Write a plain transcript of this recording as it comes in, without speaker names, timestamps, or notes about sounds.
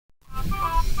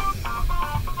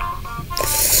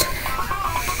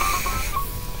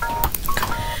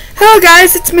Hello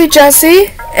guys, it's me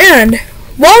Jesse, and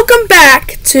welcome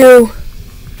back to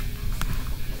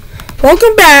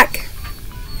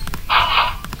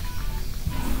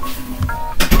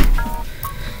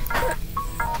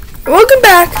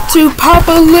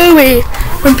Papa Louie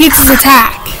when pizzas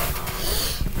attack.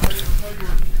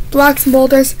 Blocks and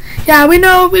boulders. Yeah, we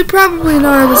probably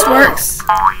know how this works.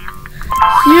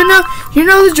 You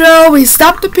know the drill. We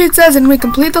stop the pizzas and we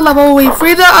complete the level. We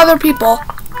free the other people.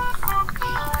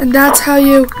 And that's how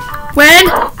you win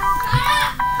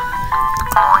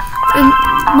in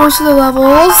most of the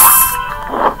levels.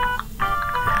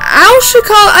 I should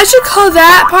call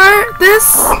that part, this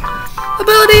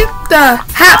ability, the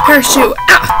hat parachute.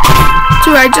 Ow.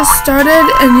 Dude, I just started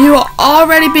and you are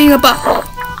already being a butthole.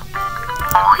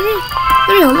 Leave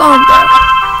me alone, bro.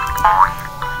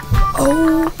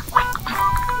 Oh.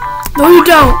 No, you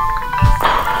don't.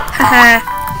 Haha.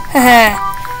 Haha.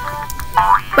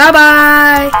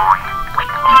 Bye-bye.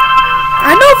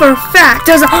 I know for a fact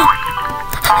there's a...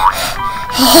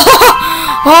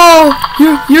 Oh,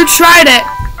 you tried it.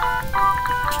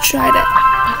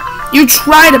 You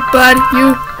tried it, bud.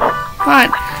 Come on.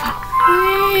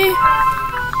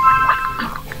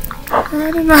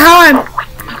 I don't know how I'm...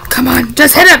 Come on,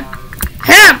 just hit him.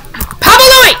 Hit him. Papa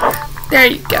Louie. There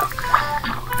you go.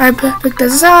 I pick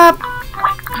this up.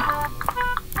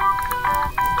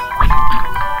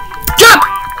 Jump!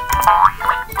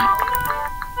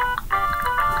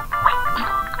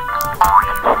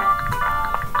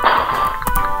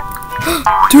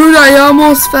 Dude, I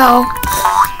almost fell.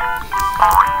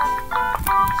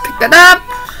 Pick that up.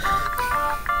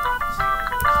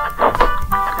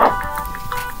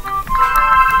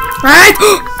 Right?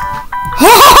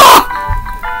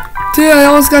 Dude, I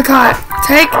almost got caught.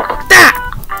 Take that.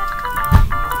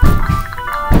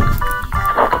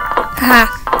 Haha.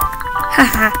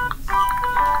 Haha.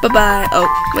 Bye-bye. Oh,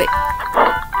 wait.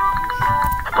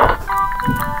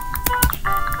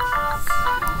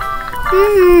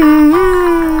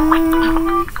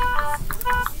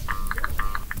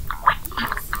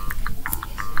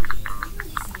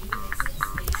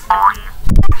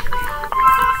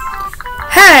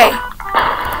 Hey!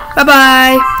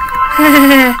 Bye-bye.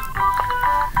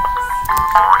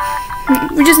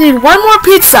 We just need one more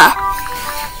pizza.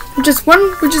 We just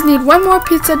need one more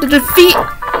pizza to defeat.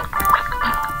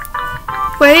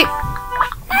 Wait.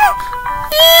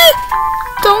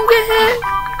 Don't get hit.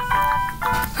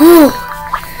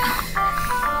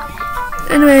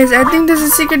 Anyways, I think there's a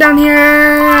secret down here.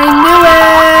 I knew it.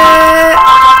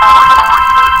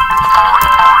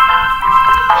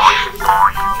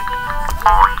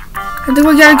 I think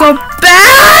we gotta go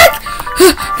back.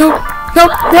 No,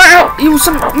 wow, you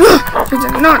some. You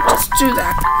did not just do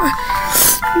that.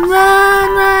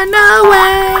 Run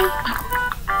away.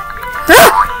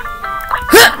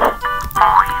 I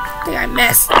think I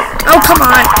missed. Oh, come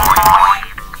on.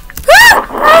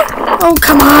 Oh,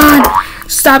 come on.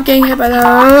 Stop getting hit by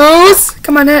those.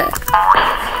 Come on, hit.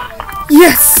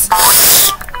 Yes.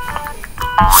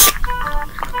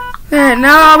 There,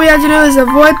 now all we have to do is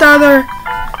avoid the other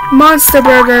monster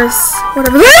burgers.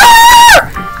 Whatever.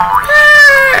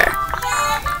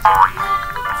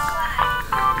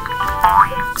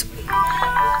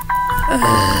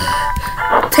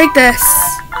 Take this.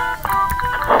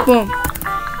 Boom.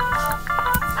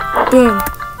 Boom.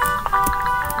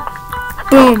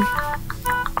 Boom.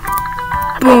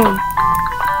 Boom.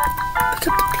 Pick up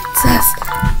the pizzas.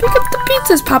 Pick up the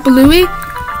pizzas, Papa Louie.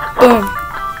 Boom.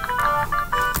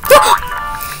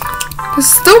 There's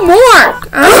still more.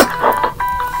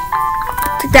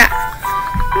 Take that.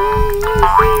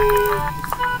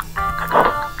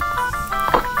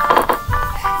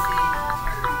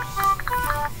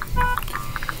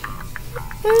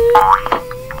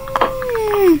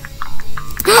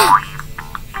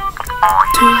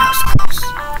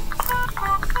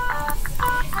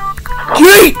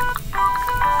 Great!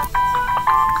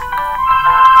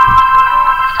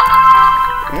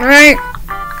 Alright.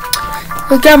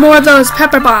 We'll get more of those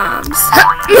pepper bombs.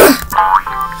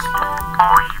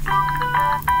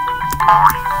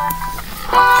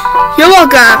 You're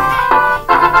welcome.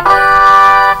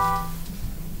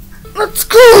 Let's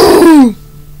go!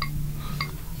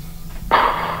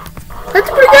 That's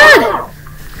pretty good.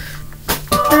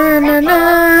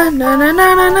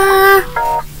 Na-na-na-na-na-na-na.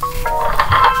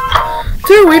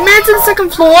 Dude, we made it to the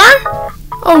second floor?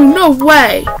 Oh, no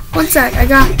way. One sec, I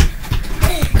got...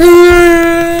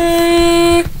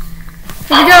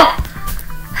 Here we go.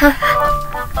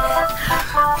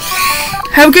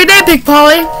 Have a good day, Big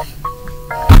Polly.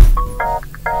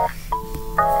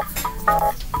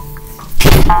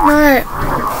 Alright.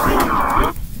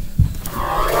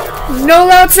 No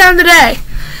loud sound today.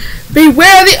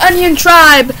 Beware the onion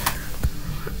tribe.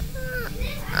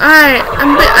 Alright,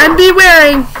 I'm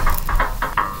bewaring.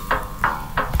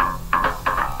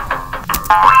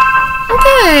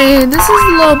 Okay, this is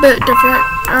a little bit different.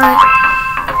 Alright.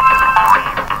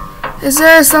 Is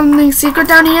there something secret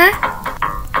down here?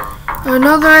 Oh,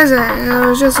 no, there isn't. It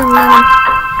was just some random.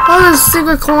 Oh, there's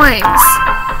secret coins.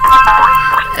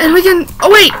 And we can. Oh,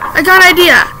 wait. I got an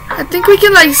idea. I think we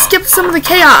can, like, skip some of the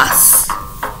chaos.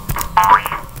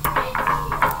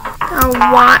 Now,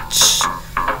 watch.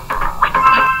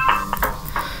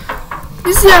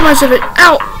 You see how much of it.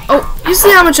 Ow. Oh, you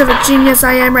see how much of a genius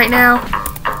I am right now?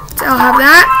 So I'll have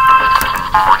that.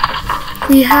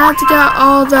 We have to get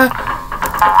all the.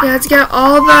 We have to get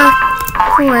all the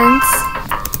coins.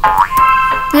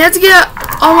 We have to get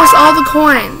almost all the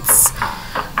coins.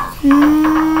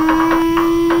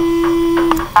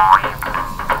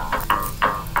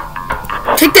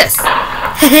 Take this.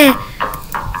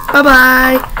 Bye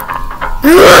bye.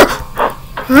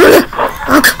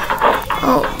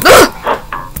 Oh,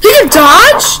 he can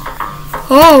dodge?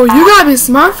 Oh, you gotta be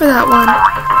smart for that one.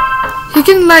 He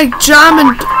can like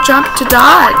jump to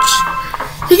dodge.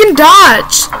 He can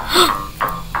dodge.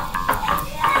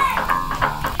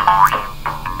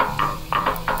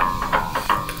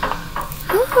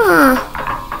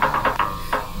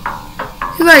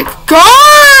 He's like,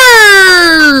 guards!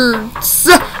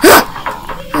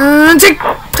 Take.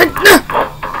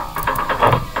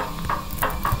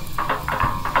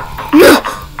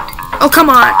 Oh, come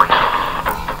on.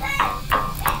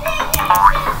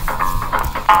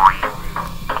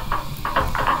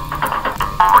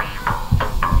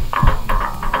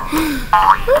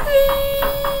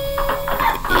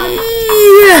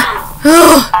 Yeah.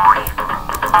 Oh.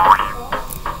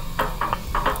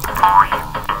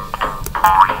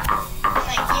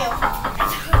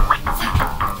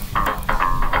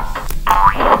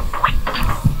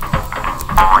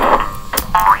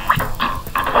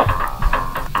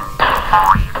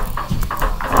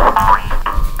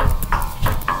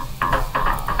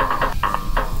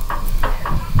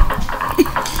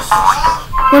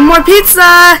 One more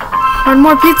pizza! One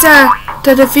more pizza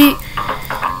to defeat.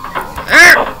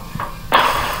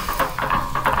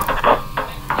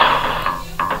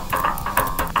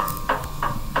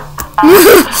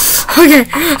 Okay.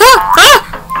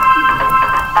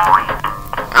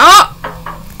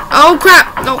 Oh crap.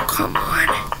 No, come on.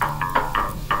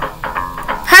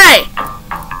 Hey!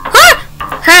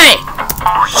 Hey!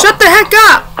 Shut the heck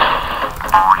up!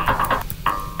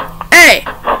 Hey!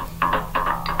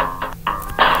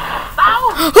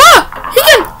 He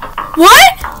can.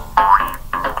 What?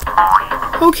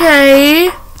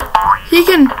 Okay. He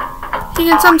can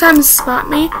sometimes spot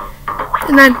me,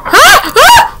 and then. What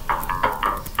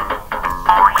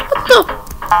the?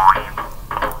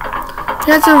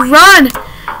 We have to run.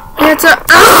 We have to.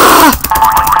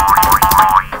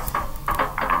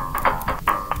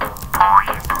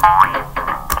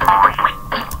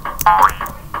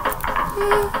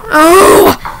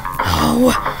 Oh!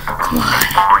 Oh! Come on.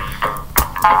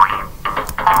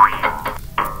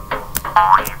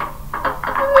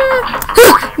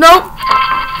 Nope.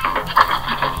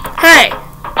 Hey!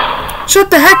 Shut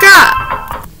the heck up!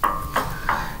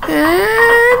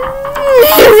 And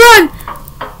run!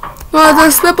 Oh, the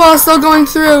spitball's still going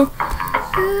through.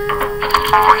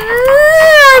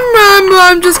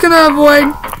 I'm just gonna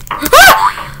avoid.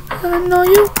 No,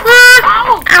 you.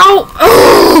 Ow!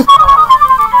 Oh!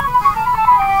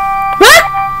 What?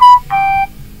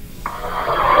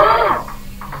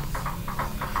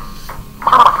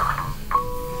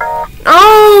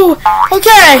 Oh!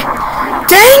 Okay.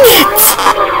 Dang it!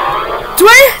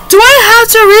 Do I have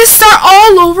to restart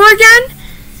all over again?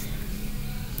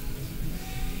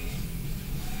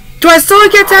 Do I still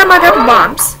get to have my pepper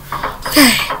bombs?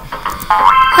 Okay.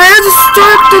 I have to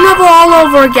start the level all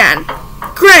over again.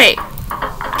 Great.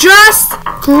 Just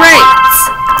great.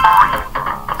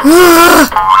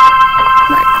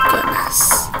 My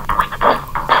goodness.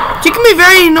 You can be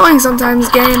very annoying sometimes,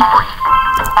 game.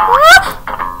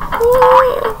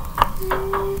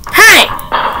 Hey!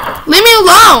 Leave me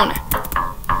alone!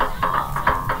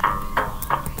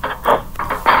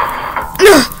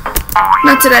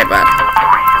 Not today, bud.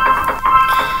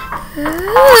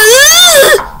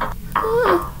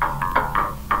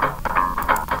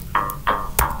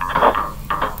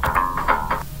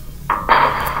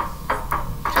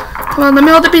 Come on, let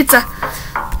me hold the pizza.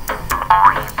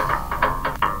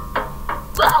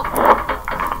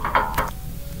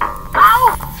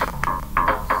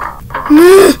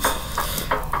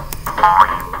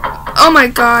 Oh my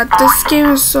god, this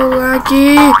game is so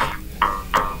laggy.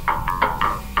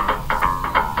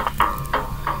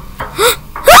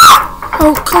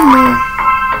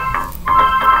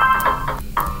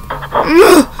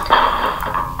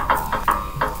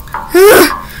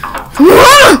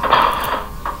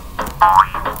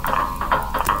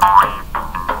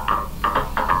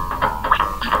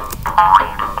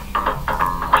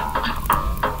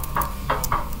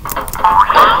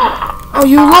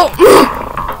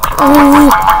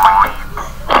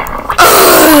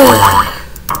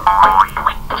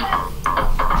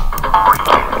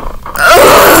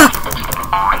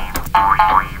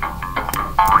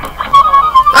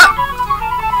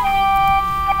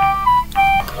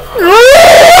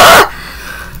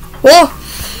 Oh.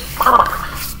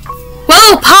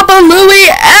 Will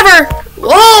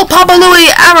Papa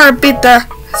Louie ever beat the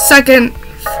second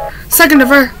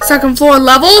floor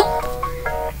level?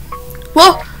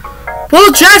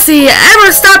 Will Jesse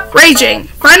ever stop raging?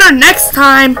 Find out next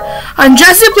time on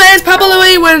Jesse Plays Papa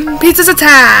Louie when pizzas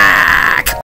attack.